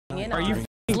in Are you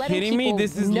on kidding me?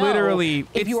 This is know literally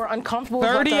if you are uncomfortable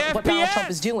with what Donald Trump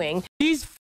is doing. These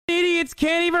idiots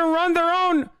can't even run their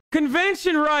own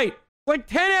convention right. Like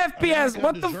 10 FPS.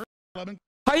 What the f?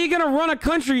 How are you gonna run a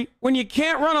country when you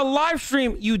can't run a live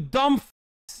stream, you dumb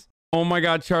f***s? Oh my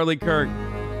God, Charlie Kirk.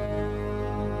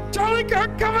 Charlie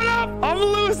Kirk coming up. I'm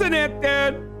losing it,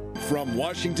 dude. From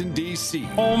Washington, D.C.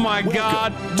 Oh my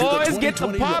God. Boys, get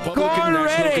the popcorn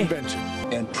ready.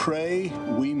 And pray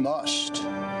we must,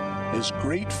 as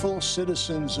grateful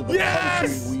citizens of a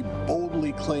country we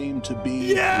boldly claim to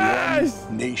be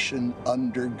one nation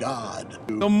under God.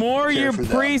 The more your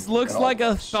priest looks like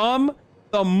a thumb,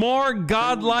 the more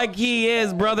godlike he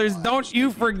is, brothers. Don't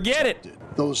you forget it.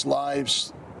 Those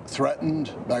lives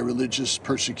threatened by religious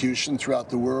persecution throughout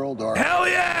the world are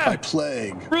by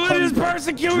plague. Religious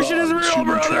persecution is real,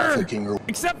 brother.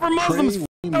 Except for Muslims.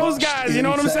 Those guys, you know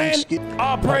what I'm saying?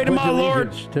 I'll pray to my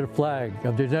Lord. To the flag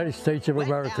of the United States of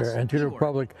America and to the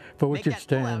republic for which it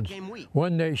stands,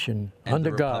 one nation,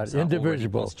 under God,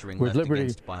 indivisible, with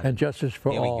liberty and justice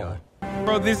for all.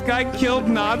 Bro, this guy killed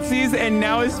Nazis and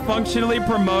now is functionally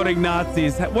promoting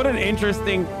Nazis. What an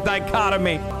interesting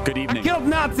dichotomy. Good evening. I killed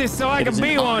Nazis so I can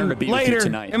be one later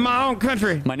in my own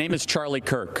country. My name is Charlie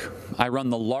Kirk. I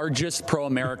run the largest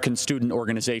pro-American student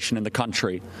organization in the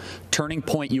country, Turning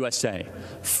Point USA,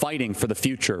 fighting for the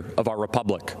future of our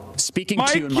republic. Speaking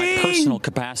to you in my personal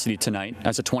capacity tonight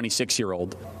as a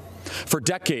 26-year-old. For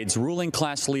decades, ruling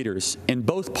class leaders in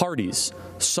both parties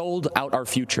sold out our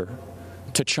future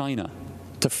to China,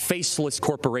 to faceless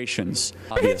corporations.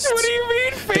 What do you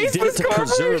mean, faceless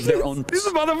corporations? This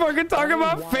motherfucker talking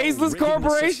about faceless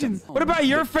corporations. What about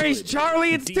your face,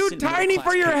 Charlie? It's too tiny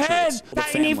for your head.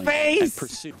 Tiny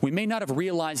face. We may not have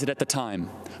realized it at the time,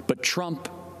 but Trump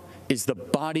is the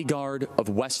bodyguard of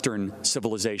Western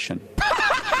civilization.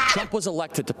 Trump was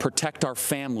elected to protect our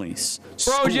families.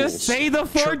 Bro, just say the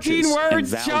 14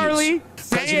 words, Charlie.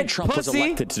 Say it, Trump was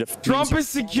elected to Trump is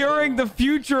securing the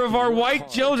future of our white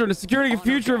children, securing the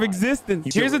future of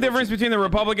existence. Here's the difference between the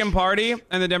Republican Party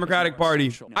and the Democratic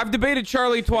Party. I've debated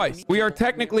Charlie twice. We are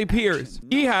technically peers.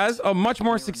 He has a much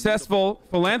more successful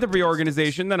philanthropy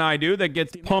organization than I do that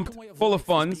gets pumped full of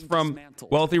funds from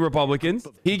wealthy Republicans.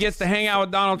 He gets to hang out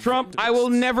with Donald Trump. I will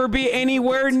never be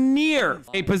anywhere near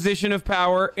a position of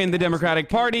power in the Democratic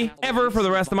Party ever for the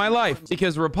rest of my life,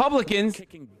 because Republicans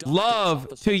love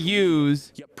to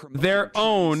use their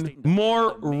own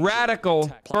more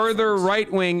radical, further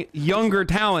right-wing, younger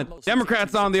talent.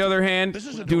 Democrats, on the other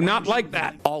hand, do not like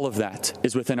that. All of that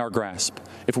is within our grasp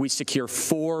if we secure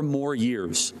 4 more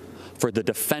years for the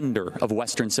defender of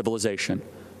Western civilization,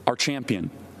 our champion,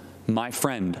 my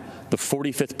friend, the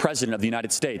 45th President of the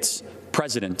United States,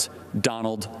 President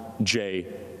Donald J.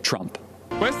 Trump.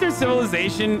 Western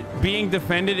civilization being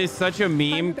defended is such a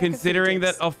meme, considering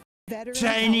that a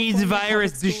Chinese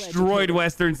virus destroyed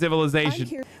Western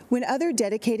civilization. When other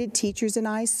dedicated teachers and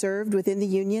I served within the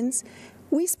unions,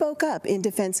 we spoke up in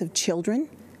defense of children,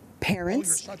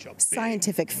 parents,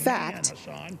 scientific fact,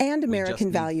 and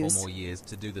American values.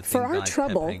 For our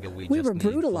trouble, we were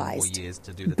brutalized,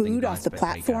 booed off the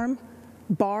platform,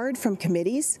 barred from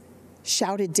committees,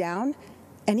 shouted down,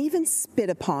 and even spit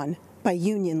upon by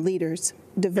union leaders,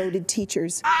 devoted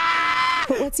teachers.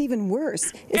 But what's even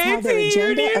worse is how their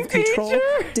agenda of control,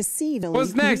 deceive.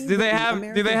 What's next? Do they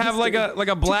have like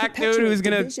a black dude who's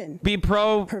gonna be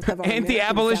pro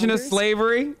anti-abolitionist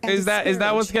slavery? Is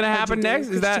that what's gonna happen next?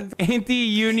 Is that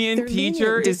anti-union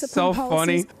teacher is so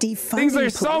funny? Things are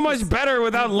so much better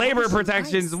without labor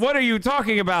protections. What are you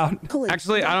talking about?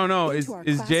 Actually, I don't know. Is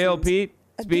JLP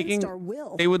speaking?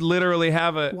 They would literally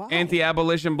have an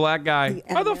anti-abolition black guy.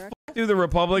 How the fuck do the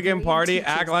Republican Party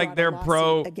act like they're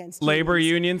pro-labor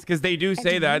unions? Because they do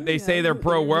say that. They say they're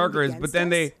pro-workers, but then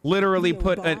they literally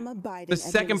put the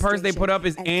second person they put up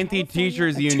is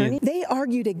anti-teachers union. They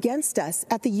argued against us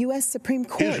at the U.S. Supreme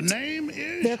Court. His name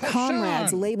is Their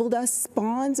comrades labeled us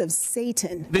spawns of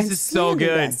Satan. This is so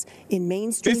good. In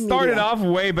mainstream this started media. off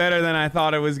way better than I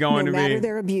thought it was going to be. No matter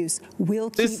their abuse, we'll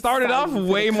keep this started off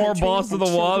way more balls to the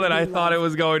wall than I thought it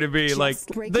was going to be. Like,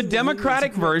 the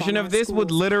Democratic version of this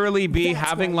would literally be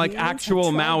having like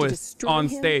actual Maoists on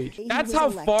stage. That's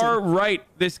how far right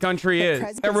this country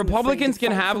is. That Republicans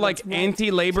can have like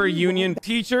anti-labor union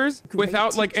teachers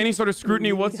without like any sort of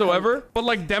scrutiny whatsoever, but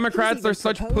like Democrats are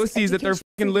such pussies that they're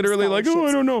fucking literally like, oh,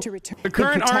 I don't know. The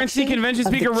current RNC convention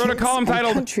speaker wrote a column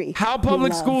titled "How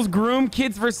Public Schools Groom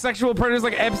Kids for Sexual Predators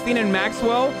Like Epstein and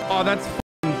Maxwell." Oh, that's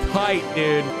tight,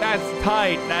 dude. That's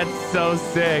tight. That's so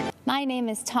sick. My name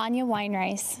is Tanya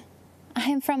Weinreis. I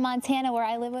am from Montana, where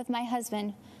I live with my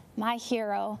husband, my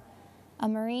hero, a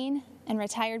Marine and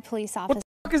retired police officer. What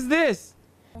the fuck is this?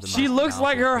 She looks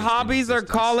like her hobbies are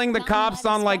calling the cops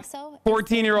on like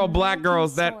 14-year-old black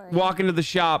girls that walk into the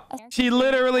shop. She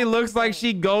literally looks like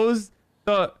she goes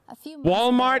to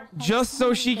Walmart just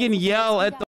so she can yell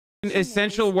at the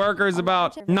essential workers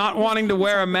about not wanting to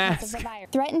wear a mask.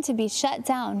 Threatened to be shut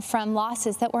down from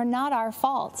losses that were not our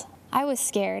fault. I was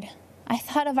scared. I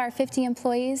thought of our 50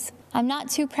 employees. I'm not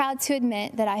too proud to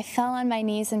admit that I fell on my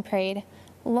knees and prayed,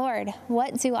 Lord,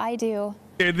 what do I do?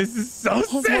 Dude, this is so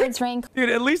sick. Dude,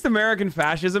 at least American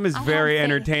fascism is very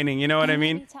entertaining. You know what I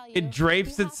mean? It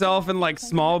drapes itself in like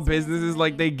small businesses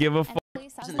like they give a fuck.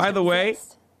 By the way,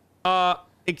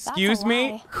 excuse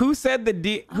me, who said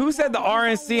the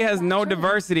RNC has no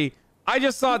diversity? I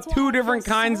just saw two different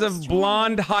kinds of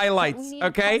blonde highlights,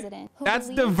 okay? That's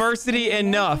diversity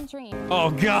enough.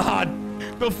 Oh, God.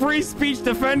 The free speech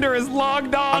defender is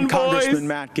logged on, boys. I'm Congressman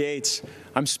Matt Gaetz.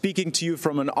 I'm speaking to you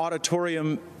from an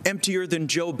auditorium emptier than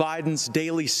Joe Biden's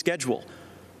daily schedule.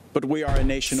 But we are a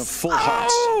nation of full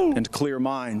hearts and clear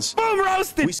minds. Boom,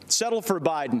 roasted. We settle for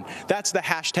Biden. That's the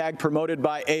hashtag promoted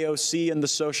by AOC and the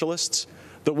socialists.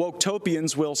 The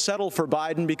Woketopians will settle for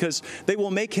Biden because they will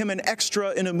make him an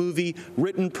extra in a movie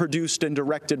written, produced, and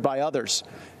directed by others.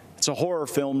 It's a horror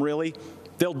film, really.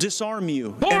 They'll disarm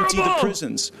you, empty the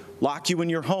prisons, lock you in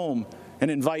your home, and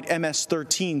invite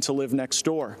MS-13 to live next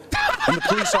door. And the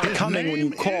police aren't coming when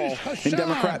you call. In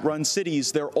Democrat-run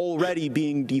cities, they're already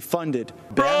being defunded.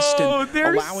 Bro,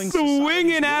 they're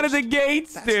swinging out of the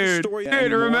gates, dude.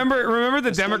 Dude, remember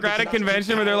the Democratic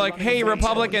convention where they're like, hey,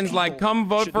 Republicans, like, come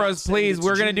vote for us, please.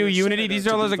 We're going to do unity. These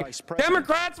are those, like,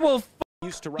 Democrats will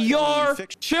f your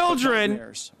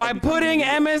children by putting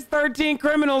MS-13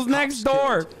 criminals next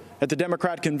door. At the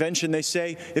Democrat convention, they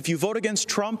say, if you vote against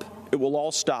Trump, it will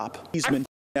all stop. He's been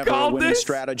never a winning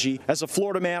strategy. As a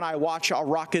Florida man, I watch our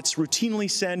rockets routinely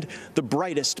send the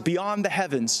brightest beyond the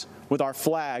heavens with our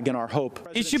flag and our hope.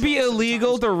 It should be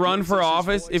illegal to run for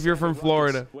office if you're from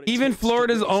Florida. Even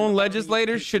Florida's own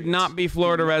legislators should not be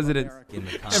Florida residents.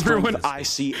 Everyone, I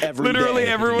see every literally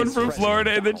day everyone from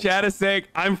Florida in the chat is saying,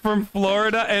 I'm from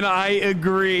Florida and I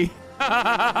agree.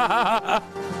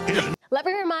 Let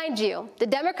me remind you, the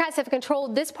Democrats have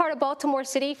controlled this part of Baltimore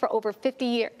City for over 50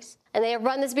 years, and they have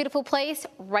run this beautiful place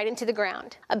right into the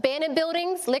ground. Abandoned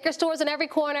buildings, liquor stores on every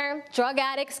corner, drug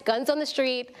addicts, guns on the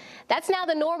street. That's now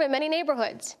the norm in many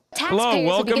neighborhoods. Hello,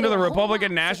 welcome to the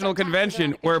Republican National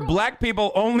Convention, where black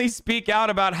people only speak out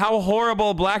about how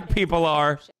horrible black people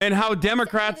are and how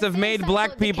Democrats have made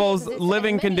black people's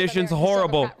living conditions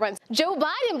horrible. Joe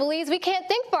Biden believes we can't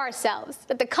think for ourselves,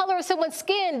 that the color of someone's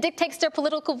skin dictates their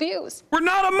political views. We're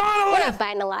not a monolith. We're not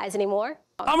Bidenalized anymore.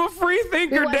 I'm a free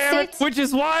thinker, damn it, which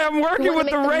is why I'm working with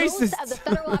the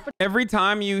racists. Every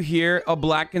time you hear a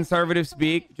black conservative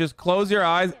speak, just close your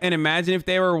eyes and imagine if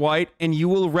they were white, and you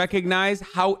will recognize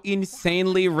how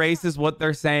insanely racist what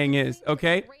they're saying is,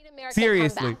 okay?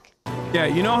 Seriously. Yeah,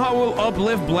 you know how we'll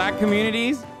uplift black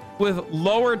communities? With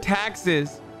lower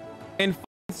taxes and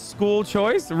school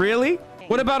choice? Really?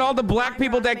 What about all the black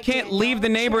people that can't leave the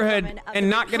neighborhood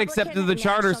and not get accepted to the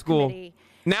charter school?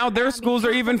 Now their schools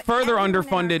are even further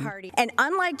underfunded. And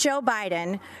unlike Joe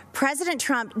Biden, President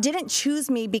Trump didn't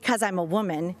choose me because I'm a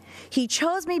woman. He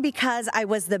chose me because I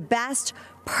was the best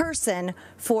person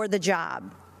for the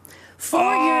job. 4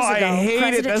 years ago, I hate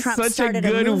President it. That's Trump such a started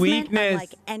good movement weakness.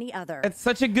 unlike any other. That's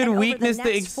such a good weakness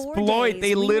to exploit.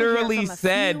 They literally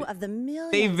said,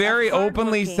 they very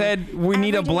openly said, we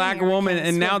need a black woman,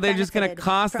 and now they're just going to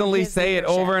constantly say it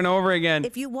over and over again.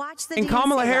 And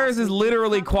Kamala Harris is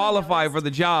literally qualified for the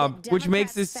job, which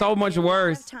makes this so much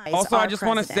worse. Also, I just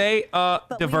want to say,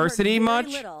 diversity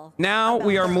much. Now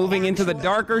we are moving into the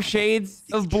darker shades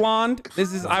of blonde.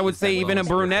 This is, I would say, even a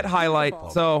brunette highlight.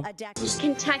 So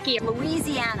Kentucky,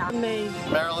 Louisiana, Maine,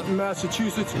 Maryland,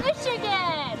 Massachusetts,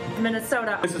 Michigan,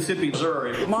 Minnesota, Mississippi,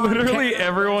 Missouri. Literally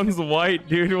everyone's white,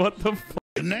 dude. What the fuck?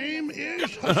 The name is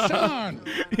Hasan.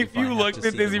 If you looked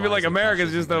at this, you'd be like,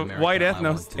 America's just a white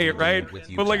ethno state, right?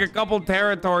 But like a couple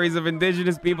territories of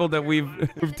indigenous people that we've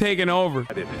taken over.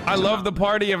 I love the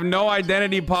party of no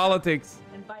identity politics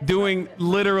doing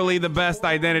literally the best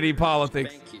identity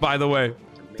politics, by the way.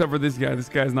 Except for this guy. This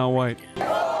guy's not white.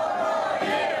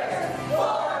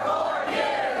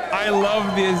 I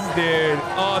love this, dude.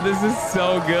 Oh, this is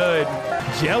so good.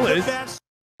 Jealous?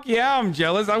 Yeah, I'm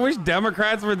jealous. I wish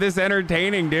Democrats were this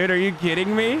entertaining, dude. Are you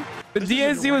kidding me? The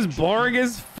DNC was boring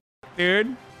as f,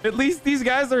 dude. At least these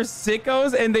guys are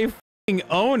sickos and they f***ing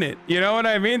own it. You know what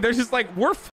I mean? They're just like,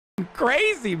 we're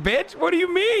crazy, bitch. What do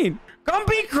you mean? Come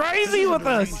be crazy with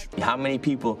us. How many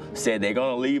people said they're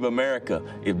going to leave America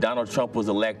if Donald Trump was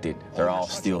elected? They're all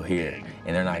still here,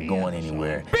 and they're not going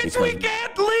anywhere. Bitch, we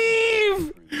can't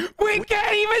leave. We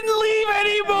can't even leave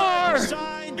anymore.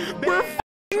 We're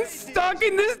f***ing stuck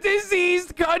in this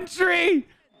diseased country.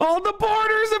 All the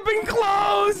borders have been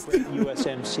closed.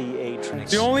 USMCA.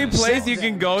 The only place you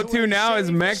can go to now is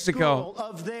Mexico.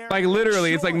 Like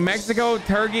literally, it's like Mexico,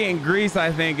 Turkey, and Greece,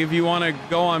 I think, if you want to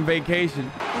go on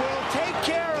vacation. We'll take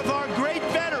care of our great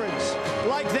veterans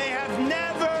like they have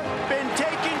never been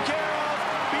taken care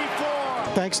of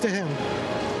before. Thanks to him,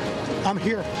 I'm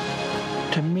here.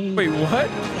 To me, wait,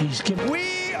 what?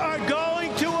 We are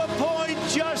going to appoint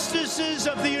justices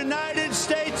of the United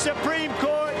States Supreme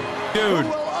Court. Dude. Who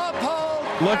will uphold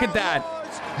Look at that.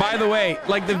 By the way,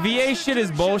 like the VA shit is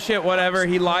bullshit, whatever.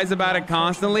 He lies about it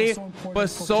constantly.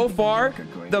 But so far,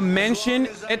 the mention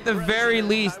at the very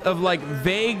least of like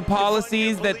vague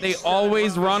policies that they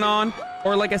always run on,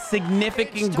 or like a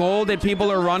significant goal that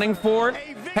people are running for,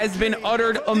 has been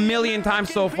uttered a million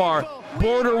times so far.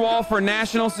 Border wall for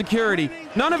national security.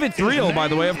 None of it's real, by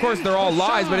the way. Of course, they're all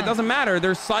lies, but it doesn't matter.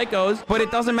 They're psychos, but it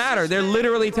doesn't matter. They're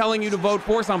literally telling you to vote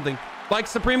for something. Like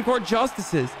Supreme Court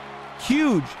justices.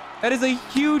 Huge. That is a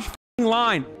huge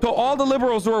line. To all the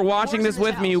liberals who are watching this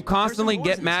with me, who constantly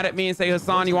get mad at me and say,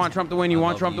 Hasan, you want Trump to win, you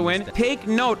want Trump to win. Take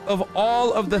note of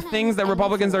all of the things that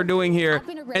Republicans are doing here,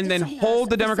 and then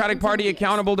hold the Democratic Party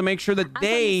accountable to make sure that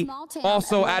they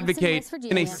also advocate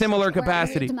in a similar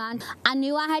capacity. I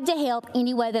knew I had to help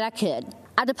any way that I could.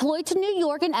 I deployed to New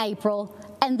York in April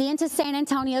and then to San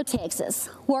Antonio, Texas,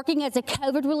 working as a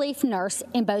COVID relief nurse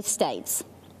in both states.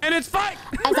 And it's fine.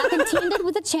 As I contended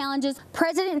with the challenges,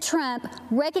 President Trump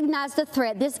recognized the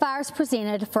threat this virus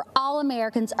presented for all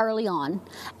Americans early on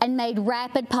and made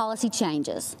rapid policy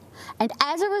changes. And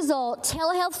as a result,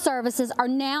 telehealth services are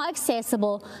now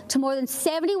accessible to more than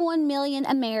 71 million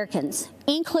Americans,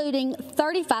 including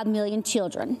 35 million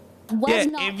children. Yeah,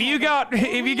 if you got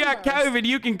COVID,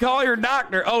 you can call your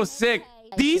doctor. Oh, sick.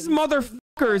 These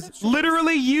motherfuckers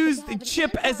literally used the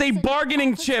chip as a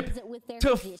bargaining chip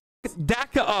to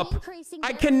DACA up.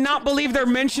 I cannot believe they're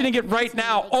mentioning it right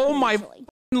now. Oh my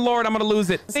Lord, I'm gonna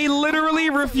lose it. They literally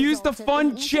refused to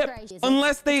fund CHIP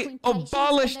unless they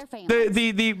abolished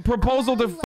the proposal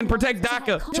to protect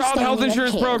DACA. Child Health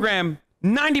Insurance Program.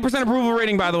 90% approval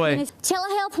rating, by the way.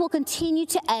 Telehealth will continue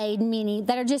to aid many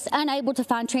that are just unable to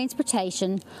find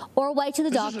transportation or a way to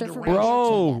the doctor for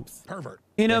Bro,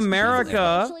 in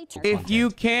America, if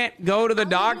you can't go to the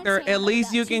doctor, at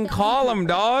least you can call them,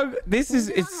 dog.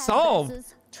 It's solved.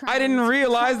 I didn't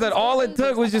realize that all it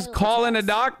took was just calling a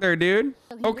doctor, dude.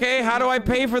 Okay, how do I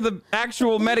pay for the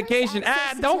actual medication?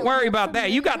 Don't worry about that.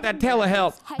 You got that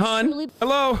telehealth, hun.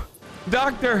 Hello,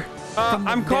 doctor.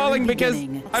 I'm calling because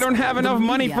I don't have enough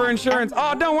money for insurance.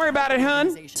 Oh, don't worry about it,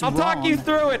 hun. I'll talk you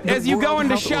through it as you go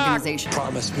into shock.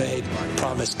 Promise made,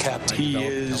 promise kept. He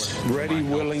is ready,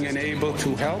 willing, and able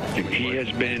to help. He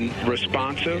has been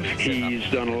responsive. He's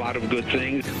done a lot of good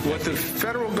things. What the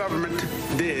federal government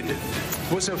did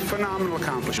was a phenomenal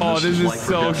accomplishment. Oh, this is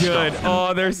so good.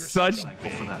 Oh, they're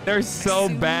so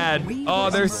bad. Oh,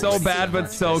 they're so bad,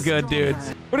 but so good, dude.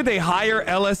 What did they hire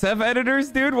LSF editors,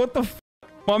 dude? What the f?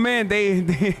 Oh man,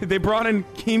 they brought in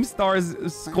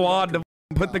Keemstar's squad to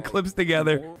put the clips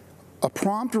together. A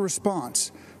prompt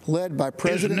response led by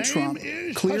President Trump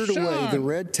cleared away the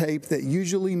red tape that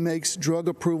usually makes drug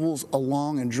approvals a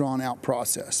long and drawn-out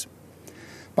process.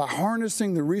 By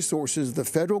harnessing the resources of the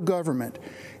federal government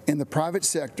and the private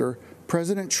sector,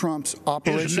 President Trump's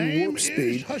Operation Warp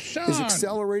Speed is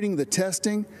accelerating the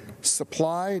testing,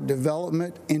 supply,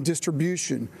 development, and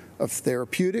distribution of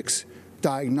therapeutics,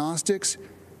 diagnostics,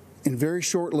 and very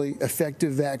shortly,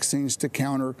 effective vaccines to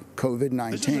counter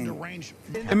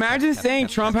COVID-19. Imagine saying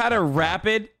Trump had a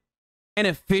rapid and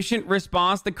efficient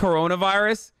response to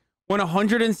coronavirus when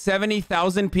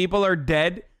 170,000 people are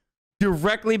dead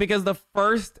directly because the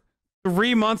first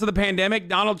 3 months of the pandemic,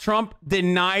 Donald Trump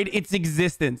denied its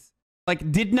existence.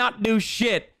 Like, did not do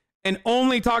shit and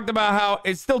only talked about how,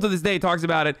 it still to this day talks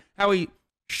about it, how he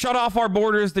shut off our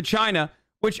borders to China,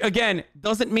 which again,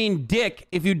 doesn't mean dick.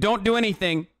 If you don't do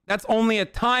anything, that's only a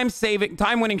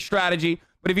time-winning strategy.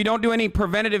 But if you don't do any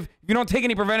preventative, if you don't take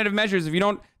any preventative measures, if you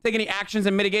don't take any actions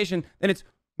and mitigation, then it's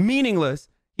meaningless.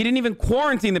 He didn't even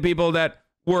quarantine the people that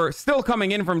were still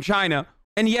coming in from China.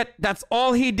 And yet that's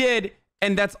all he did.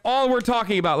 And that's all we're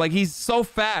talking about. Like, he's so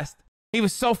fast. He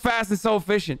was so fast and so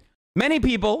efficient. Many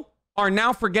people are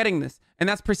now forgetting this. And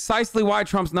that's precisely why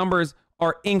Trump's numbers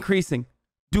are increasing.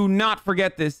 Do not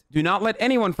forget this. Do not let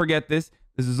anyone forget this.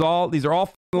 These are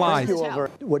all lies.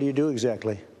 What do you do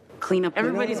exactly? clean up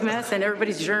everybody's mess and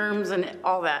everybody's germs and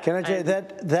all that. Can I tell you,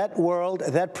 that world,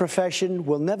 that profession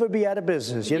will never be out of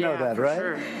business. You know that, right?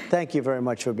 Sure. Thank you very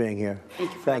much for being here.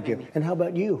 Thank you. And how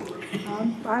about you?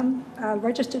 I'm a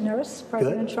registered nurse,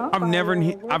 President Trump.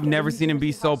 I've never seen him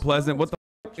be so pleasant. What the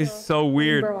f is so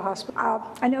weird?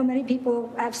 I know many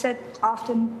people have said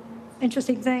often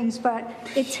interesting things, but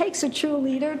it takes a true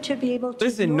leader to be able to...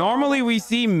 Listen, normally we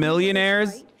see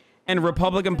millionaires and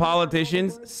Republican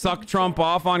politicians suck Trump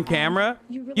off on camera.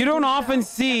 You don't often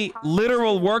see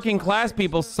literal working class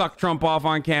people suck Trump off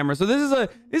on camera. So this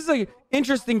is a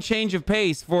interesting change of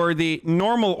pace for the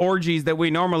normal orgies that we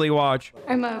normally watch.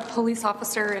 I'm a police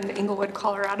officer in Inglewood,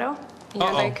 Colorado, and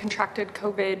I contracted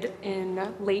COVID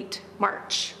in late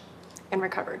March and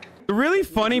recovered. The really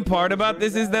funny part about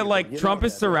this is that, like, Trump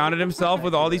has surrounded himself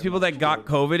with all these people that got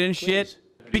COVID and shit.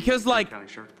 Because, like,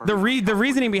 the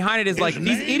reasoning behind it is, like,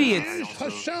 these idiots,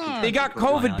 they got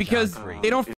COVID because they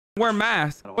don't wear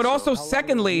masks. But also,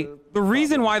 secondly, the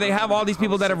reason why they have all these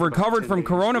people that have recovered from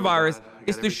coronavirus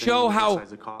is to show how,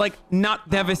 like, not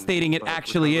devastating it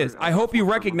actually is. I hope you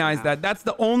recognize that. That's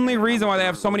the only reason why they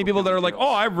have so many people that are like,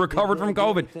 oh, I've recovered from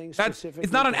COVID.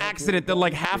 It's not an accident that,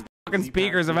 like, half the fucking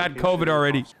speakers have had COVID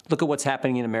already. Look at what's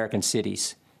happening in American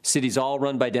cities. Cities all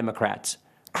run by Democrats.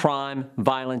 Crime,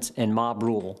 violence, and mob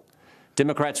rule.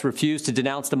 Democrats refuse to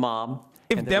denounce the mob.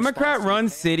 If Democrat-run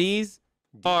cities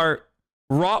are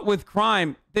wrought with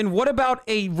crime, then what about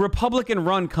a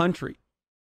Republican-run country?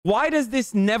 Why does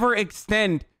this never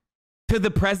extend to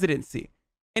the presidency?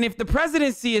 And if the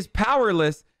presidency is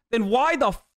powerless, then why the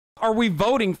f are we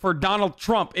voting for Donald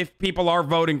Trump if people are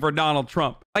voting for Donald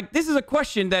Trump? Like, this is a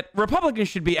question that Republicans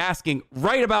should be asking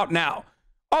right about now.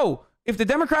 Oh, if the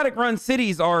Democratic-run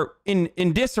cities are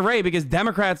in disarray because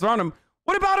Democrats run them,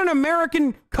 what about an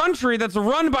American country that's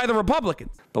run by the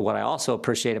Republicans? But what I also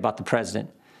appreciate about the president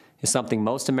is something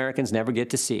most Americans never get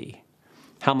to see,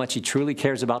 how much he truly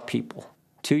cares about people.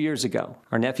 2 years ago,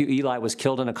 our nephew Eli was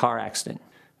killed in a car accident.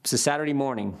 It was a Saturday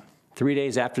morning, 3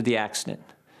 days after the accident.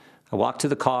 I walked to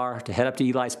the car to head up to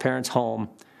Eli's parents' home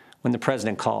when the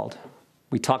president called.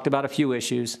 We talked about a few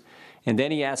issues, and then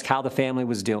he asked how the family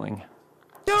was doing.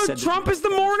 Dude, Trump is the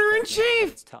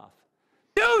mourner-in-chief.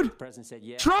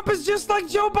 Dude, Trump is just like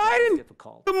Joe Biden.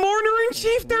 The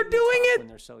mourner-in-chief, they're doing it.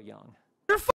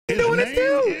 They're fucking doing it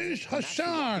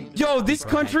too. Yo, this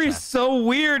country is so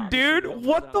weird, dude.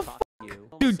 What the fuck?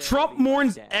 Dude, Trump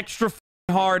mourns extra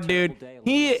hard, dude.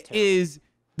 He is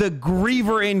the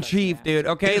griever-in-chief, dude.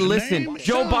 Okay, listen.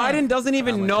 Joe Biden doesn't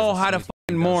even know how to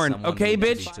fucking mourn. Okay,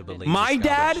 bitch? My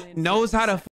dad knows how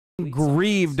to fucking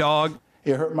grieve, dog.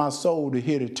 It hurt my soul to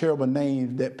hear the terrible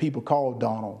names that people call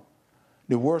Donald.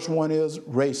 The worst one is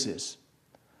racist.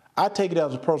 I take it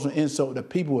as a personal insult that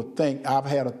people would think I've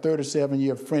had a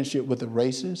 37-year friendship with a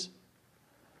racist.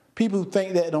 People who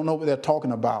think that don't know what they're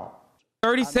talking about.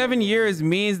 37 years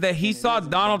means that he saw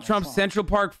Donald Trump's Central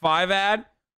Park 5 ad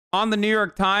on the New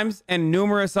York Times and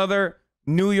numerous other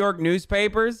New York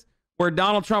newspapers where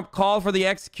Donald Trump called for the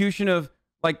execution of,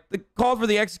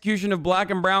 black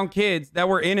and brown kids that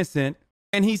were innocent.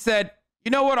 And he said, you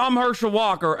know what? I'm Herschel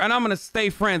Walker, and I'm going to stay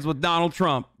friends with Donald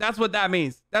Trump. That's what that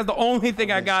means. That's the only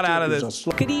thing I got out of this.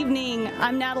 Good evening.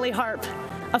 I'm Natalie Harp,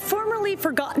 a formerly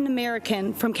forgotten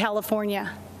American from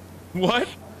California. What?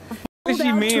 What does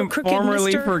she mean,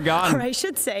 formerly forgotten? Or I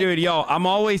should say. Dude, yo, I'm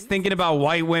always thinking about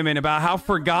white women, about how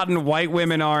forgotten white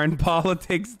women are in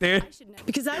politics, dude.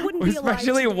 Because I wouldn't be alive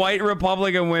especially white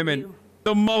Republican women.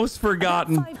 The most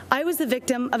forgotten. I was the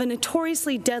victim of a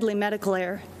notoriously deadly medical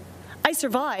error. I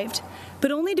survived,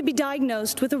 but only to be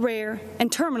diagnosed with a rare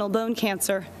and terminal bone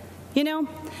cancer. You know,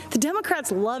 the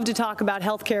Democrats love to talk about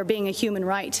health care being a human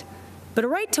right. But a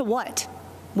right to what?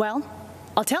 Well,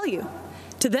 I'll tell you.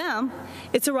 To them,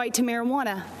 it's a right to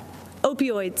marijuana,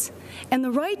 opioids, and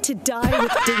the right to die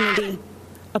with dignity.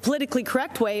 A politically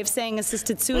correct way of saying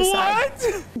assisted suicide.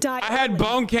 What? I had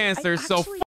bone cancer, so f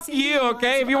you,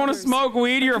 okay? If you want to smoke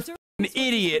weed, you're an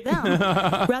idiot.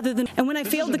 Rather than, and when I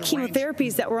failed the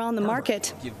chemotherapies that were on the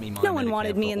market, no one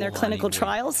wanted me in their clinical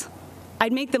trials.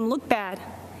 I'd make them look bad.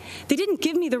 They didn't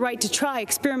give me the right to try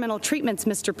experimental treatments,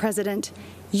 Mr. President.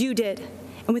 You did.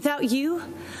 And without you,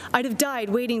 I'd have died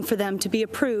waiting for them to be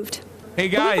approved. Hey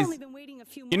guys,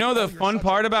 you know the fun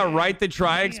part about right to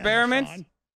try experiments?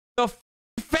 The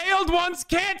failed ones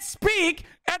can't speak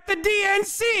at the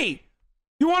DNC.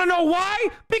 You want to know why?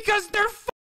 Because they're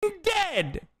f***ing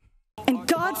dead. And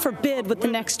God forbid what the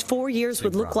next 4 years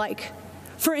would look like.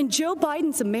 For in Joe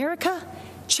Biden's America,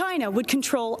 China would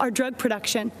control our drug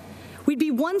production. we'd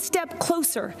be one step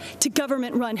closer to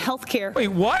government-run health care. Wait,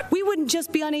 what? We wouldn't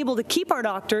just be unable to keep our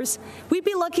doctors. We'd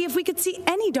be lucky if we could see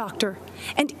any doctor.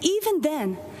 And even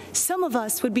then, some of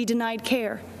us would be denied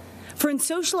care. For in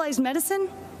socialized medicine,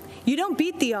 you don't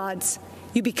beat the odds,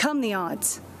 you become the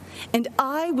odds. And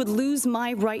I would lose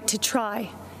my right to try,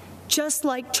 just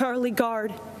like Charlie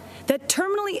Gard, that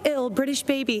terminally ill British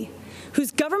baby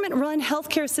whose government-run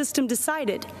healthcare system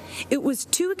decided it was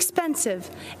too expensive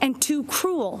and too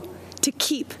cruel to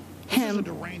keep him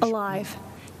alive.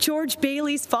 George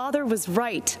Bailey's father was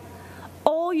right.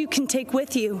 All you can take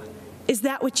with you is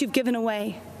that which you've given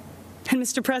away. And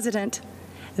Mr. President,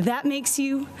 that makes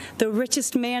you the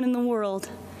richest man in the world,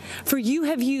 for you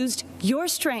have used your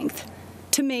strength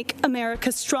to make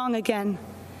America strong again.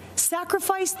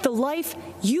 Sacrifice the life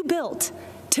you built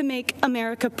to make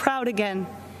America proud again.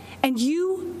 And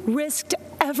you risked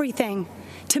everything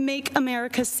to make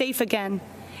America safe again.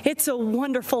 It's a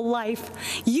wonderful life.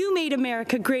 You made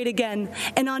America great again.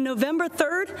 And on November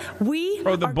 3rd,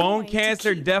 Bro, the bone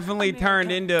cancer definitely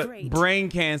turned into brain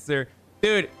cancer.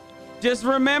 Dude, just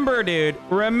remember, dude.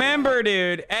 Remember,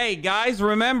 dude. Hey, guys,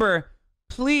 remember.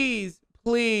 Please,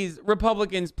 please,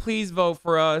 Republicans, please vote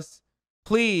for us.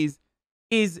 Please.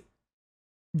 Is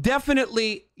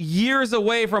definitely years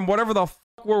away from whatever the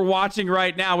fuck we're watching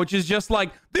right now, which is just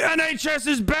like, the NHS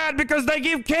is bad because they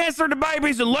give cancer to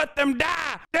babies and let them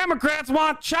die. Democrats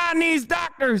want Chinese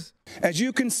doctors. As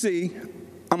you can see,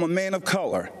 I'm a man of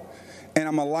color, and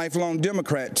I'm a lifelong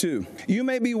Democrat too. You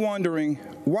may be wondering,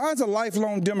 why is a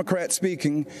lifelong Democrat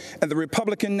speaking at the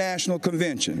Republican National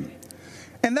Convention?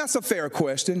 And that's a fair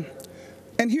question.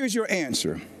 And here's your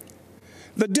answer.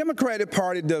 The Democratic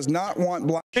Party does not want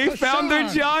black... They found their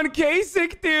John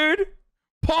Kasich, dude.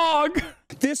 Pog.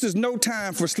 This is no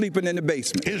time for sleeping in the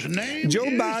basement. His name Joe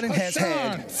is Biden has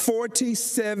had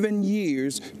 47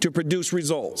 years to produce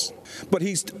results, but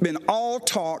he's been all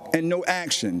talk and no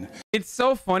action. It's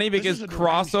so funny because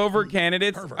crossover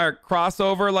candidates or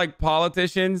crossover like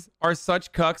politicians are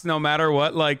such cucks no matter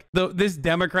what. Like this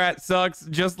Democrat sucks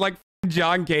just like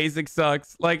John Kasich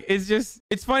sucks. Like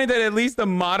it's funny that at least the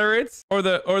moderates or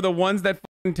the ones that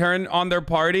turn on their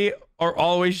party are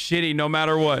always shitty no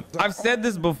matter what. I've said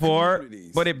this before,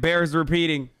 but it bears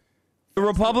repeating. The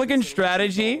Republican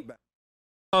strategy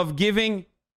of giving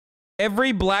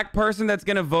every black person that's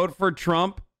going to vote for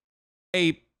Trump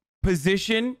a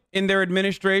position in their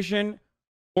administration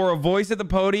or a voice at the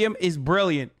podium is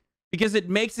brilliant because it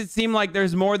makes it seem like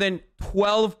there's more than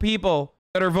 12 people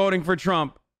that are voting for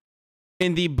Trump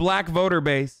in the black voter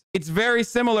base. It's very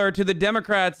similar to the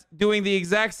Democrats doing the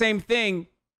exact same thing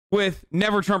with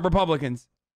never Trump Republicans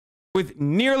with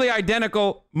nearly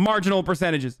identical marginal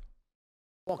percentages.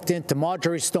 Walked into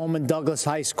Marjorie Stoneman Douglas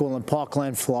High School in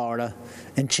Parkland, Florida,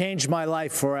 and changed my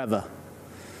life forever.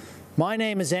 My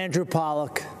name is Andrew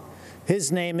Pollock. His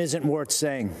name isn't worth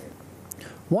saying.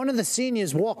 One of the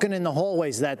seniors walking in the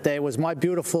hallways that day was my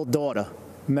beautiful daughter,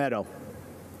 Meadow.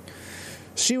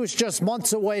 She was just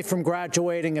months away from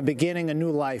graduating and beginning a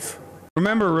new life.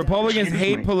 Remember, Republicans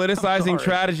hate politicizing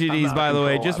tragedies, by the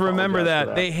way. Just remember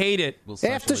that. They hate it.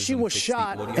 After she was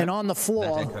shot and on the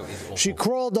floor, she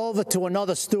crawled over to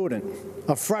another student,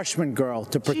 a freshman girl,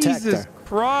 to protect her. Jesus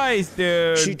Christ,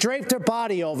 dude. She draped her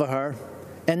body over her,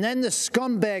 and then the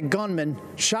scumbag gunman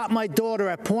shot my daughter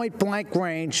at point-blank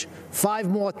range 5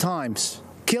 more times,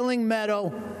 killing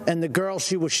Meadow and the girl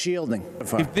she was shielding.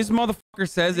 If this motherfucker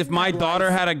says if my daughter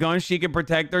had a gun she could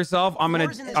protect herself, I'm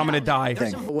gonna die.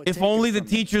 If only the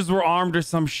teachers were armed or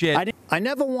some shit. I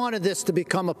never wanted this to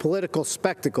become a political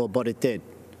spectacle, but it did.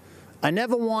 I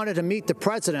never wanted to meet the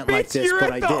president like this,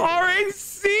 but I did. You're at the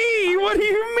RNC. What do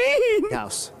you mean?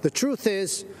 The truth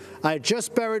is, I had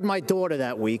just buried my daughter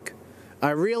that week.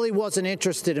 I really wasn't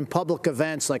interested in public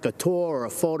events like a tour or a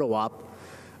photo op.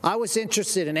 I was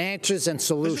interested in answers and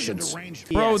solutions.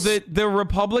 Bro, the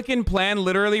Republican plan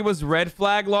literally was red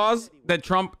flag laws that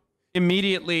Trump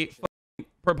immediately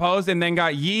proposed and then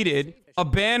got yeeted. A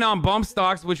ban on bump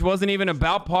stocks, which wasn't even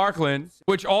about Parkland,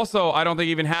 which also I don't think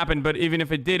even happened, but even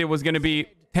if it did, it was going to be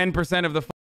 10% of the,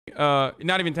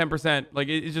 not even 10%. Like,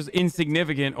 it's just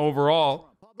insignificant overall.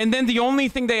 And then the only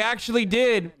thing they actually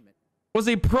did was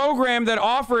a program that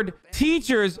offered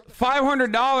teachers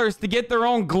 $500 to get their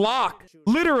own Glock.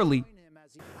 Literally.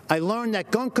 I learned that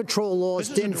gun control laws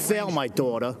didn't fail my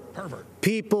daughter.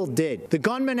 People did. The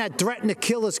gunman had threatened to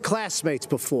kill his classmates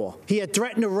before. He had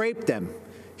threatened to rape them.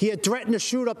 He had threatened to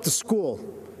shoot up the school.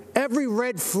 Every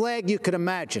red flag you could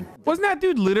imagine. Wasn't that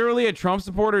dude literally a Trump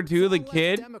supporter too, the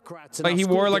kid? Like he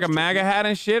wore like a MAGA hat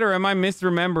and shit, or am I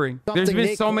misremembering? There's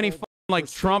been so many like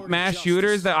Trump mass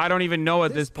shooters that I don't even know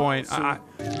at this point.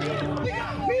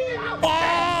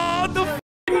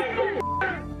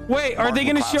 Wait, are they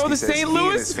going to show the St.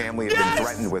 Louis? His family have been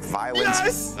threatened with violence.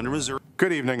 Yes!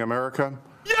 Good evening, America.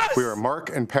 Yes! We are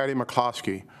Mark and Patty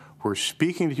McCloskey. We're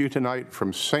speaking to you tonight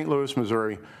from St. Louis,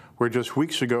 Missouri, where just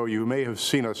weeks ago you may have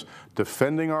seen us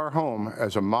defending our home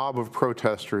as a mob of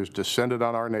protesters descended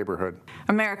on our neighborhood.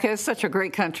 America is such a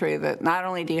great country that not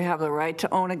only do you have the right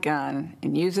to own a gun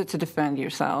and use it to defend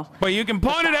yourself, but you can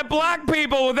point it at black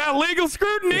people without legal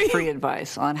scrutiny. Free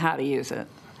advice on how to use it.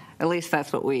 At least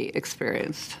that's what we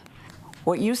experienced.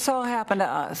 What you saw happen to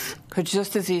us could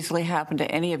just as easily happen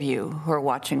to any of you who are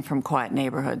watching from quiet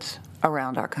neighborhoods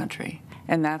around our country.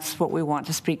 And that's what we want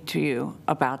to speak to you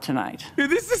about tonight. Dude,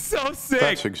 this is so sick.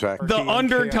 That's exactly. The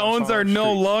undertones are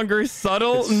no longer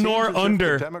subtle nor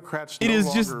under. It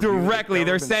is just directly.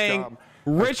 They're saying,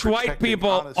 rich white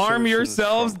people, arm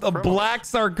yourselves. The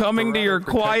blacks are coming to your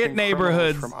quiet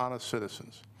neighborhoods. From honest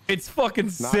citizens. It's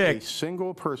fucking sick. Not a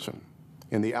single person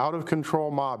in the out-of-control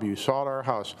mob you saw at our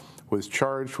house was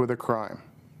charged with a crime.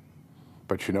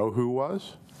 But you know who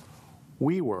was?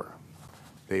 We were.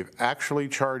 They've actually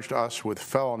charged us with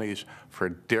felonies for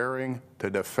daring to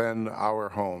defend our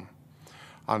home.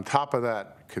 On top of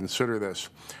that, consider this.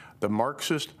 The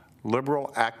Marxist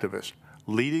liberal activist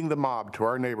leading the mob to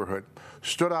our neighborhood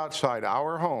stood outside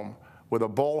our home with a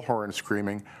bullhorn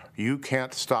screaming, "You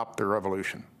can't stop the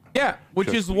revolution." Yeah, which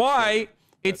is why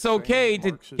it's okay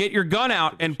to get your gun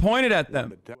out and point it at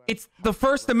them. It's the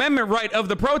First Amendment right of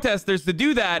the protesters to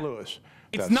do that.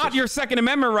 It's not your Second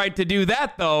Amendment right to do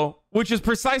that, though, which is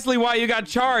precisely why you got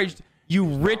charged, you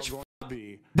rich f***.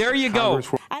 There you go.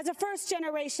 As a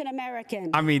first-generation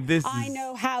American, I mean, I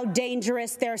know how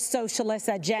dangerous their socialist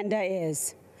agenda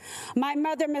is. My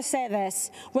mother, Mercedes,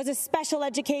 was a special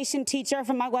education teacher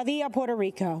from Aguadilla, Puerto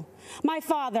Rico. My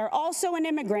father, also an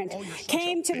immigrant,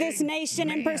 came to this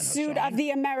nation in pursuit of the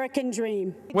American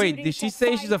dream. Wait, did she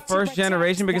say she's a first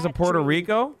generation because of Puerto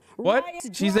Rico? What?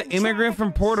 She's an immigrant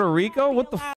from Puerto Rico?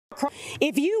 What the f?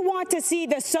 If you want to see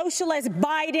the socialist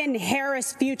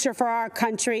Biden-Harris future for our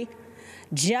country,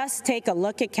 just take a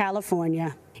look at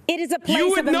California. It is a place you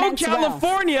of would know immense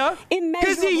California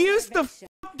because he used to f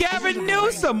Gavin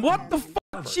Newsom. What the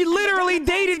f? She literally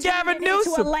dated Gavin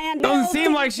Newsom. Doesn't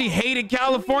seem like she hated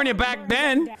California back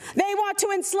then. They want to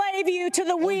enslave you to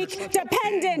the weak,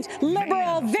 dependent,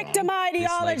 liberal, victim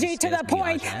ideology to the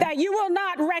point that you will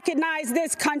not recognize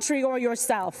this country or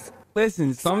yourself.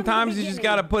 Listen, sometimes you just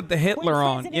gotta put the Hitler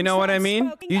on. You know what I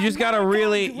mean? You just gotta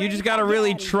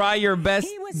really try your best.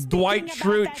 Dwight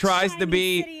Schrute tries to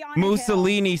be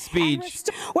Mussolini speech.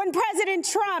 When President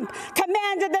Trump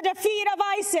commanded the defeat of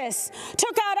ISIS,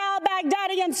 took out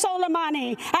al-Baghdadi and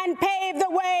Soleimani, and paved the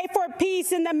way for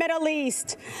peace in the Middle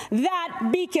East, that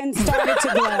beacon started to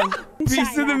glow.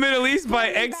 Peace in the Middle East by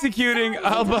executing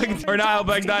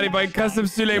al-Baghdadi by Qasem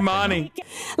Soleimani.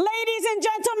 Ladies and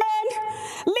gentlemen,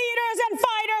 leaders and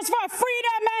fighters for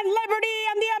freedom and liberty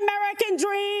and the American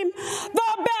dream,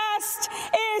 the best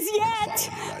is yet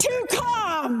to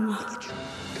come.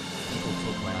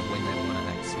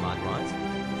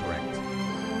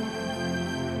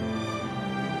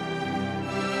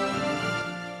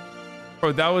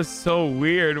 Bro, that was so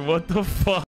weird. What the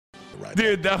fuck?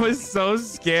 Dude, that was so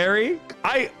scary.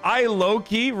 I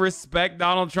low-key respect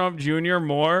Donald Trump Jr.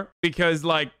 more because,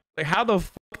 like how the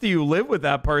fuck do you live with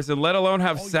that person, let alone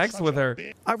have sex with her?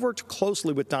 I've worked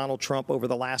closely with Donald Trump over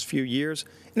the last few years,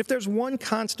 and if there's one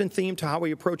constant theme to how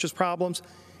he approaches problems,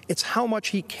 it's how much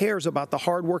he cares about the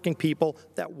hardworking people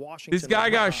that Washington. This guy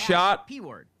got shot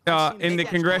in the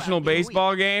congressional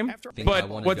baseball game, but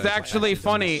what's actually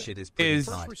funny is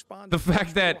the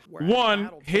fact that, one,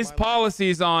 his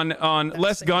policies on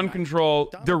less gun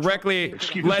control directly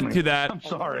led to that. I'm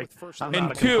sorry.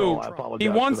 And two, he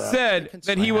once said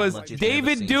that he was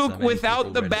David Duke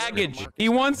without the baggage. He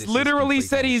once literally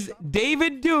said he's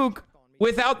David Duke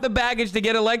without the baggage to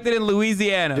get elected in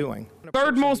Louisiana.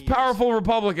 Third most powerful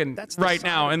Republican right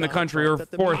now in the country, or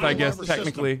fourth, I guess,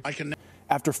 technically.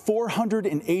 After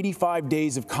 485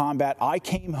 days of combat, I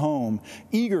came home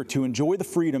eager to enjoy the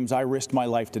freedoms I risked my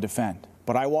life to defend.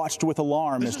 But I watched with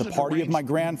alarm as the party of my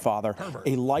grandfather,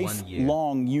 a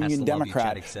lifelong Union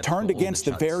Democrat, turned against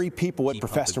the very people it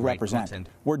professed to represent.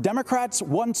 Where Democrats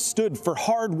once stood for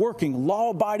hard-working,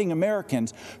 law-abiding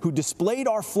Americans who displayed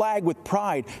our flag with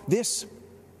pride, this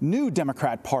new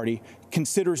Democrat Party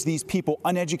considers these people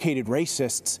uneducated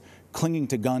racists clinging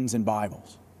to guns and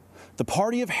Bibles. The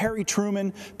party of Harry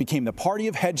Truman became the party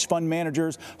of hedge fund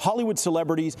managers, Hollywood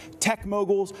celebrities, tech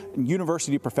moguls, and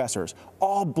university professors,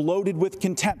 all bloated with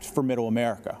contempt for middle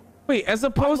America. Wait, as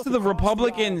opposed to the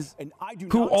Republicans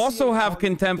who also have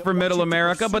contempt for middle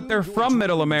America, but they're from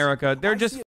middle America. They're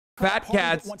just fat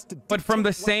cats, but from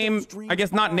the same, I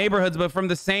guess not neighborhoods, but from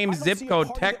the same zip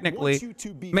code, technically,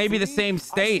 maybe the same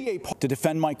state. To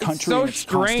defend my country. It's so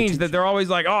strange that they're always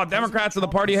like, oh, Democrats are the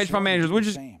party of hedge fund managers, which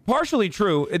is partially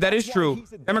true. That is true.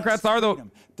 Democrats are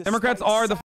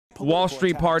the Wall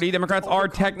Street party. Democrats are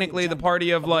technically the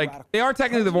party of, like, they are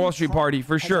technically the Wall Street party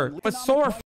for sure, but so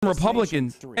are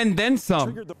Republicans, and then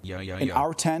some. In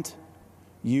our tent,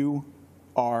 you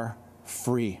are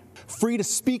free. Free to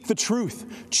speak the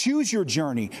truth, choose your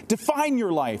journey, define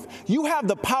your life. You have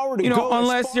the power to go.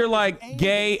 Unless you're like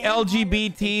gay,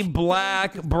 LGBT,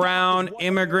 black, brown,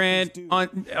 immigrant,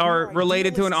 or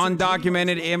related to an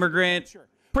undocumented immigrant.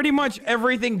 Pretty much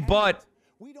everything but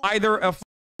either a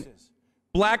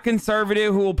black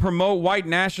conservative who will promote white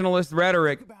nationalist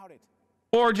rhetoric,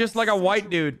 or just like a white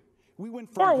dude,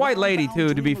 or a white lady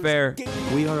too, to be fair.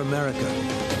 We are America.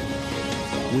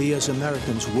 We as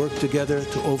Americans work together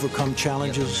to overcome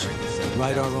challenges,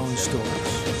 write our own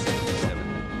stories.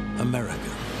 America,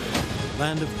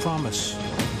 land of promise,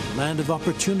 land of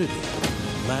opportunity,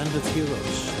 land of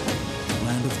heroes,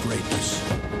 land of greatness.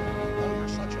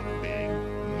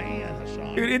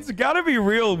 Dude, it's gotta be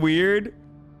real weird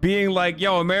being like,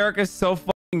 yo, America's so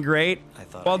fucking great,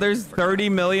 while there's 30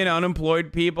 million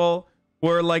unemployed people,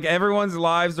 where like everyone's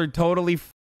lives are totally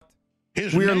fucked.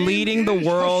 We're leading the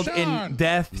world in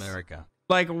deaths. America.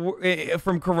 Like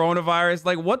from coronavirus.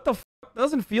 Like, what the fuck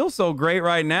doesn't feel so great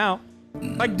right now?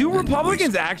 Like, do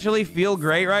Republicans actually feel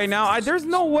great right now? There's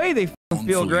no way they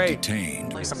feel great.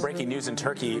 Some breaking news in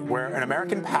Turkey, where an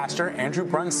American pastor, Andrew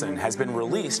Brunson, has been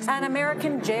released. An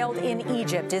American jailed in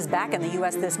Egypt is back in the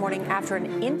U.S. this morning after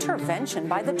an intervention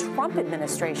by the Trump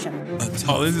administration.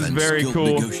 Oh, this is very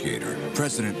cool. Negotiator,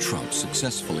 President Trump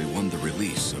successfully won the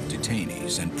release of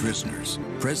detainees and prisoners.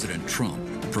 President Trump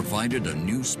provided a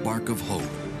new spark of hope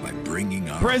by bringing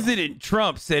up. President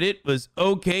Trump said it was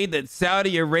okay that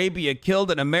Saudi Arabia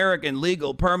killed an American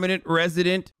legal permanent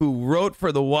resident who wrote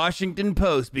for the Washington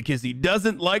Post because he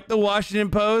doesn't like the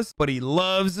Washington Post, but he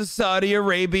loves the Saudi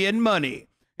Arabian money.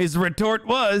 His retort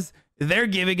was, they're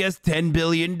giving us $10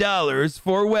 billion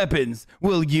for weapons.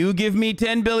 Will you give me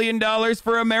 $10 billion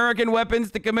for American weapons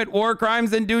to commit war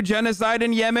crimes and do genocide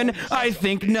in Yemen? I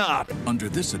think not. Under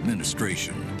this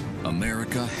administration,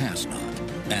 America has not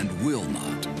and will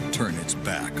not turn its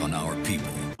back on our people.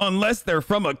 Unless they're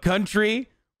from a country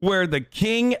where the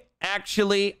king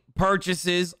actually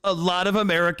purchases a lot of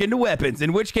American weapons,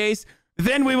 in which case,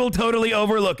 then we will totally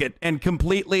overlook it and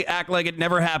completely act like it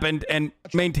never happened and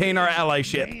maintain our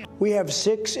allyship. We have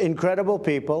 6 incredible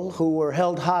people who were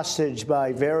held hostage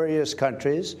by various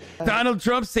countries. Donald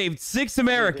Trump saved 6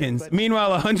 Americans.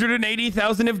 Meanwhile,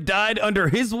 180,000 have died under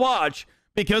his watch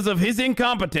because of his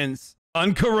incompetence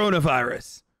on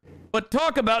coronavirus. But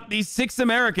talk about these 6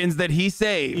 Americans that he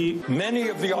saved. Many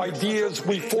of the ideas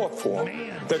we fought for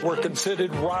that were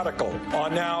considered radical are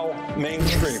now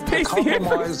mainstream. The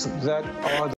compromise that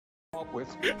are up with.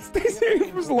 Stacey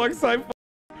Abrams alongside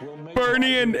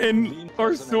Bernie and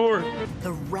Arthur.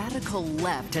 The radical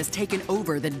left has taken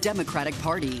over the Democratic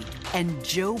Party, and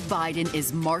Joe Biden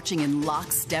is marching in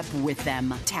lockstep with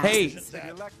them. Hey,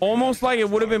 almost like it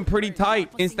would have been pretty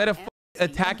tight. Instead of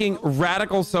attacking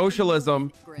radical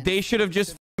socialism, they should have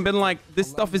just been like, this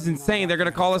stuff is insane. They're going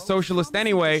to call us socialist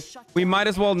anyway. We might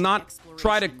as well not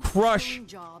try to crush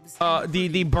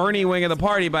the Bernie wing of the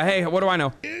party. But hey, what do I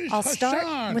know? I'll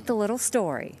start with a little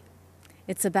story.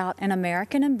 It's about an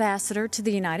American ambassador to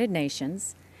the United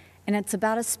Nations, and it's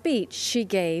about a speech she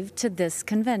gave to this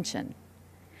convention.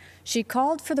 She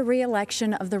called for the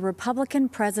re-election of the Republican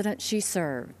president she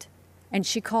served, and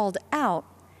she called out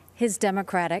his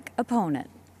Democratic opponent,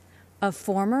 a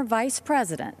former vice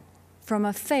president from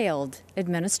a failed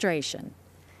administration.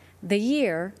 The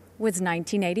year was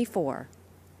 1984.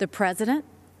 The president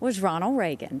was Ronald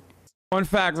Reagan. Fun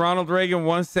fact, Ronald Reagan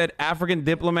once said African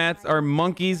diplomats are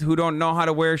monkeys who don't know how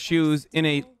to wear shoes in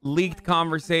a leaked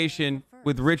conversation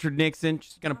with Richard Nixon.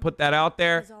 Just going to put that out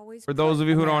there for those of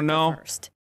you who don't know.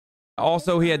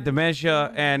 Also, he had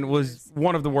dementia and was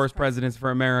one of the worst presidents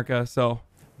for America, so...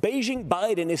 Beijing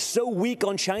Biden is so weak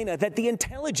on China that the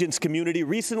intelligence community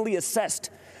recently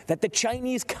assessed that the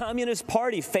Chinese Communist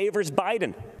Party favors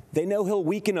Biden. They know he'll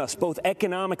weaken us both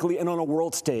economically and on a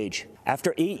world stage.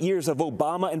 After 8 years of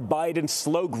Obama and Biden's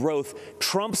slow growth,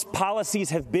 Trump's policies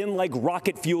have been like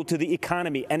rocket fuel to the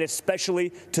economy and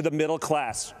especially to the middle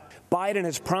class. Biden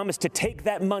has promised to take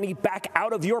that money back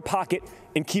out of your pocket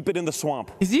and keep it in the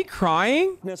swamp. Is he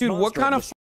crying? Dude, what kind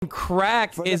of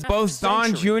crack is both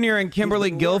Don Jr. and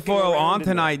Kimberly Guilfoyle on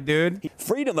tonight, dude.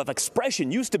 Freedom of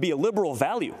expression used to be a liberal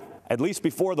value, at least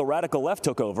before the radical left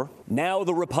took over. Now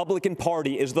the Republican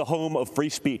Party is the home of free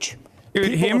speech.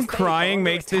 Dude, him crying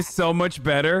makes this so much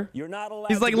better.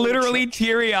 He's like literally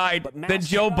teary-eyed that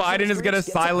Joe Biden is going to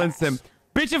silence him.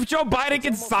 Bitch, if Joe Biden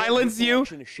can silence you,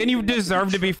 then you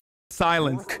deserve to be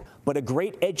silenced. But a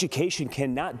great education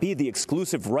cannot be the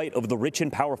exclusive right of the rich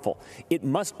and powerful. It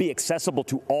must be accessible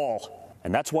to all.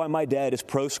 And that's why my dad is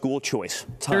pro-school choice.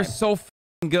 They're so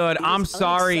good. I'm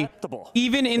sorry.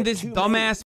 Even in this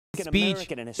dumbass speech,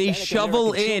 they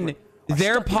shovel in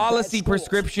their policy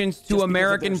prescriptions to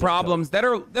American problems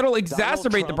that'll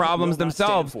exacerbate the problems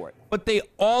themselves, but they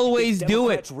always do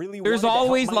it. There's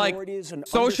always like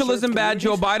socialism bad,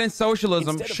 Joe Biden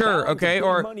socialism, sure, okay,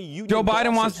 or Joe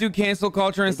Biden wants to do cancel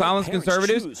culture and silence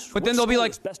conservatives, but then they'll be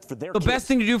like, the best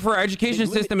thing to do for our education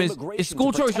system is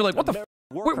school choice. You're like, what the f?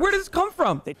 Where does this come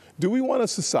from? Do we want a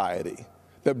society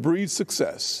that breeds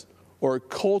success or a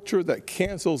culture that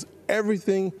cancels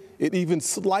everything it even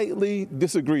slightly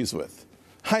disagrees with?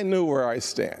 I know where I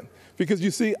stand. Because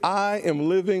you see, I am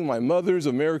living my mother's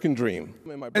American dream.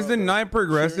 As the night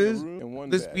progresses,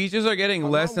 the speeches are getting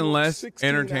less and less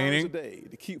entertaining.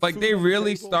 Like, they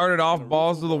really started off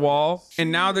balls to the wall,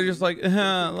 and now they're just like,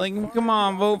 come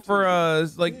on, vote for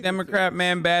us. Like, Democrat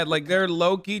man bad. Like, they're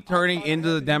low-key turning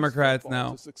into the Democrats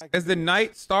now. As the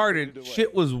night started,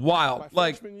 shit was wild.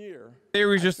 Like, they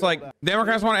were just like,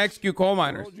 Democrats want to execute coal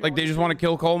miners. Like, they just want to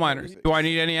kill coal miners. Do I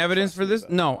need any evidence for this?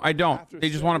 No, I don't. They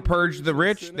just want to purge the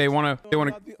rich. They want to fuck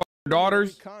their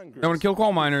daughters. They want to kill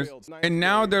coal miners. And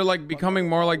now they're like becoming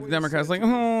more like the Democrats. Like,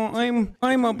 oh,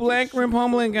 I'm a black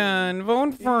Republican.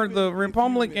 Vote for the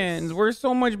Republicans. We're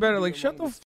so much better. Like, shut the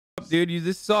f up, dude.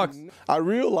 This sucks. I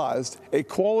realized a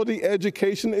quality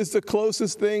education is the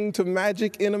closest thing to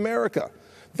magic in America.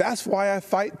 That's why I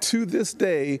fight to this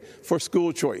day for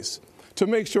school choice, to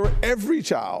make sure every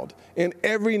child in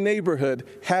every neighborhood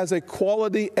has a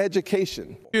quality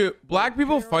education. Dude, black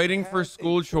people fighting for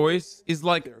school choice is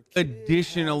like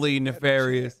additionally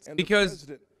nefarious,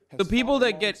 because the people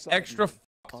that get extra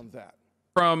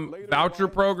from voucher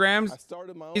programs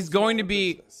is going to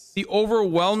be the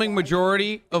overwhelming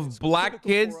majority of black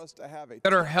kids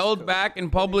that are held back in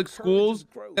public schools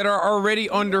that are already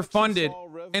underfunded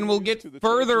and will get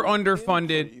further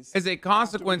underfunded as a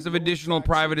consequence of additional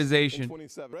privatization.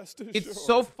 It's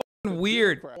so fucking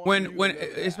weird when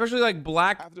especially like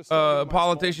black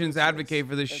politicians advocate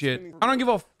for this shit. I don't give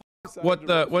a fuck what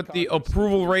the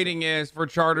approval rating is for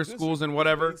charter schools and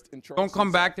whatever. Don't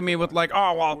come back to me with like,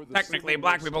 oh, well, technically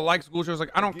black people like school choice.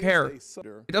 Like, I don't care.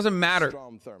 It doesn't matter.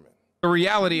 The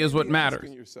reality is what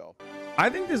matters. I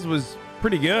think this was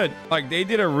pretty good. Like, they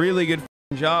did a really good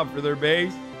job for their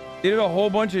base. They did a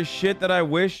whole bunch of shit that I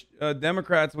wish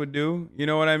Democrats would do. You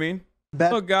know what I mean?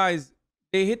 Look, guys,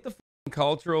 they hit the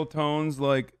cultural tones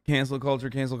like cancel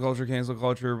culture, cancel culture, cancel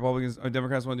culture. Republicans,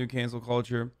 Democrats want to do cancel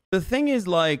culture. The thing is,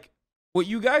 like, what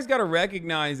you guys got to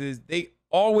recognize is they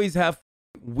always have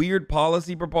weird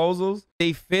policy proposals.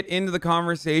 They fit into the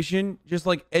conversation, just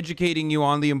like educating you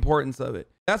on the importance of it.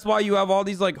 That's why you have all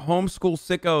these like homeschool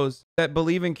sickos that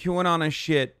believe in QAnon and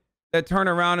shit that turn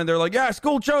around and they're like, yeah,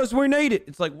 school choice, we need it.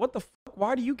 It's like, what the fuck?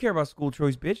 Why do you care about school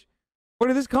choice, bitch? Where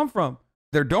did this come from?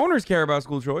 Their donors care about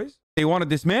school choice. They want to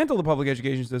dismantle the public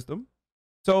education system.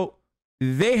 So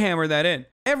they hammer that in.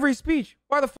 Every speech,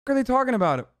 why the fuck are they talking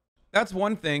about it? That's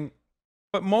one thing.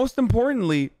 But most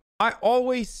importantly, I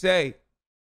always say,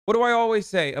 what do I always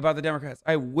say about the Democrats?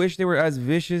 I wish they were as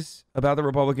vicious about the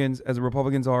Republicans as the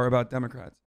Republicans are about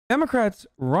Democrats. Democrats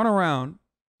run around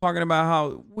talking about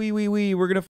how we're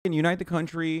going to fucking unite the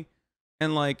country,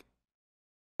 and like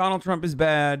Donald Trump is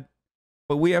bad,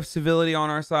 but we have civility on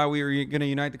our side. We are going to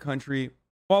unite the country.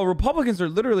 While Republicans are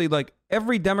literally like,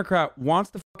 every Democrat wants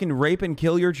to fucking rape and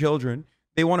kill your children.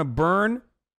 They want to burn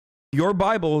your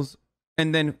Bibles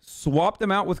and then swap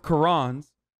them out with Qurans.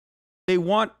 They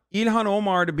want Ilhan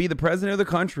Omar to be the president of the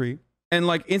country and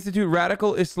like institute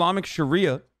radical Islamic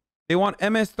Sharia. They want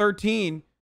MS-13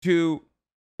 to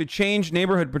change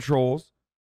neighborhood patrols.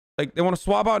 Like, they want to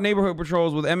swap out neighborhood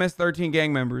patrols with MS-13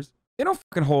 gang members. They don't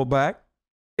fucking hold back.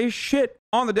 They shit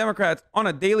on the Democrats on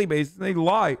a daily basis. They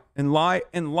lie and lie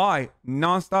and lie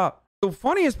nonstop. The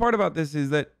funniest part about this is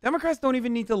that Democrats don't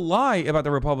even need to lie about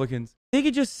the Republicans. They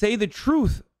could just say the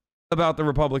truth about the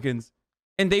Republicans,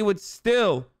 and they would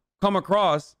still come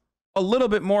across a little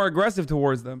bit more aggressive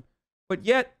towards them. But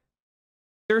yet,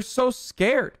 they're so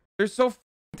scared. They're so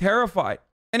terrified.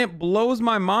 And it blows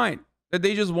my mind that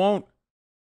they just won't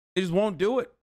do it.